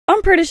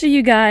I'm pretty sure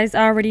you guys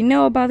already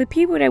know about the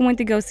people that went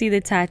to go see the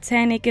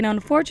Titanic, and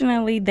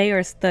unfortunately they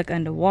are stuck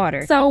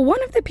underwater. So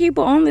one of the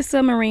people on the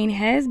submarine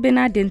has been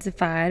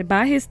identified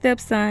by his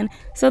stepson.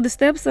 So the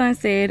stepson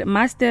said,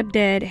 "My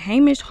stepdad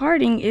Hamish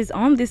Harding is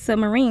on this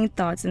submarine,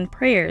 thoughts and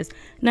prayers."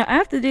 Now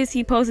after this,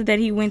 he posted that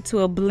he went to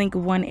a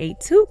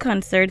Blink-182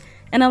 concert,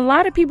 and a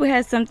lot of people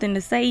had something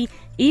to say.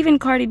 Even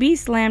Cardi B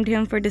slammed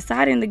him for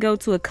deciding to go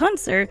to a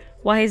concert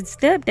while his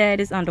stepdad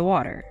is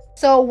underwater.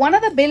 So one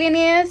of the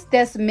billionaires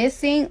that's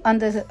missing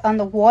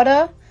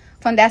underwater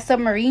from that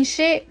submarine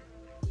shit,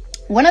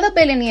 one of the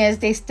billionaires,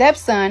 their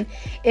stepson,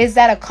 is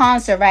at a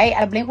concert, right?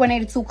 At a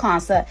Blink-182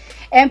 concert.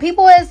 And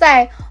people is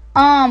like,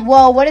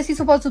 well, what is he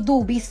supposed to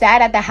do? Be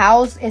sad at the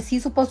house? Is he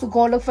supposed to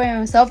go look for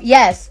himself?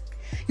 Yes.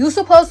 You're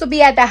supposed to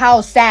be at the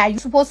house sad. You're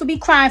supposed to be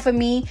crying for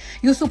me.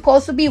 You're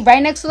supposed to be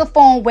right next to the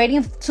phone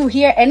waiting to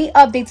hear any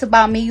updates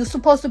about me. You're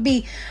supposed to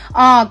be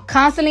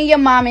counseling your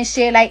mom and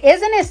shit. Like,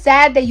 isn't it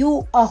sad that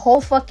you a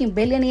whole fucking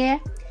billionaire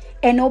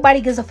and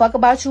nobody gives a fuck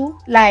about you?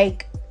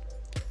 Like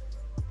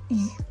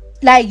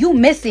you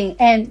missing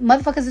and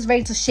motherfuckers is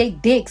ready to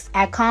shake dicks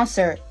at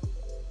concert.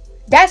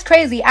 That's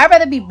crazy. I'd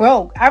rather be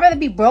broke. I'd rather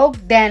be broke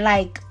than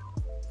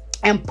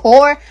and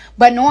poor,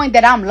 but knowing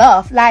that I'm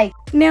loved. Like,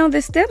 now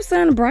the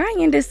stepson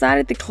Brian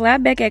decided to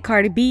clap back at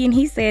Cardi B, and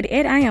he said,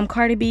 "I am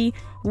Cardi B.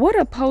 What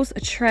a post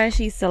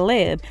trashy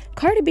celeb.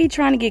 Cardi B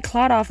trying to get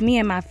clout off me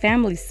and my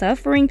family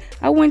suffering.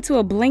 I went to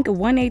a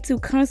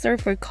Blink-182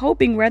 concert for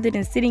coping rather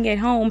than sitting at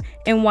home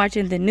and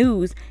watching the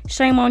news.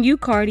 Shame on you,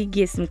 Cardi.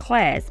 Get some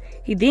class."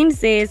 He then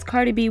says,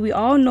 "Cardi B, we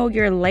all know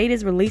your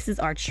latest releases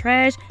are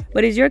trash,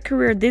 but is your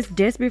career this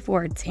desperate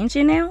for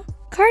attention now?"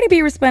 Cardi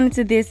B responded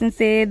to this and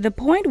said, "The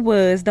point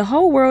was, the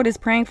whole world is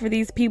praying for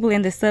these people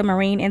in the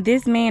submarine, and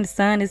this man's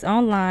son is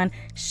online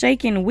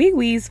shaking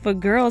wee-wees for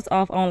girls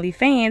off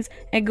OnlyFans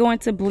and going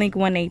to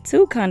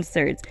Blink-182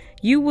 concerts.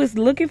 You was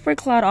looking for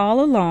clout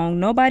all along.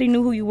 Nobody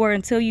knew who you were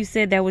until you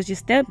said that was your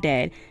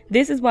stepdad.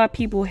 This is why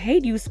people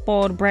hate you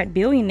spoiled brat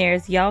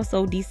billionaires. Y'all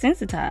so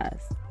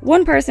desensitized."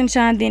 One person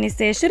chimed in and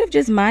said, "Should have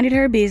just minded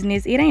her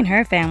business. It ain't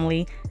her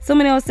family."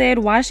 Someone else said,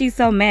 "Why she's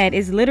so mad?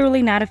 It's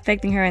literally not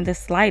affecting her in the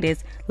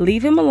slightest.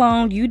 Leave him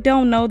alone. You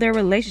don't know their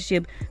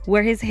relationship,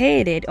 where his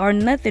head at, or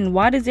nothing.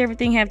 Why does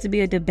everything have to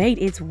be a debate?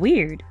 It's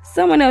weird."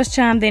 Someone else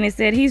chimed in and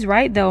said, "He's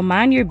right though.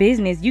 Mind your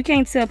business. You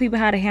can't tell people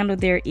how to handle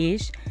their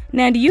ish."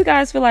 Now, do you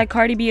guys feel like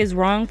Cardi B is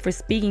wrong for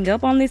speaking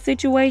up on this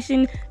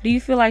situation? Do you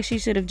feel like she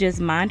should have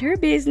just mind her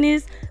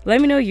business? Let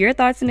me know your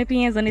thoughts and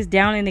opinions on this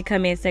down in the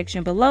comment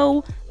section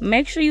below.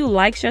 Make sure you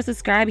like, share,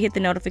 subscribe, hit the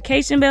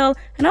notification bell,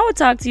 and I will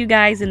talk to you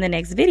guys in the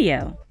next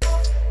video.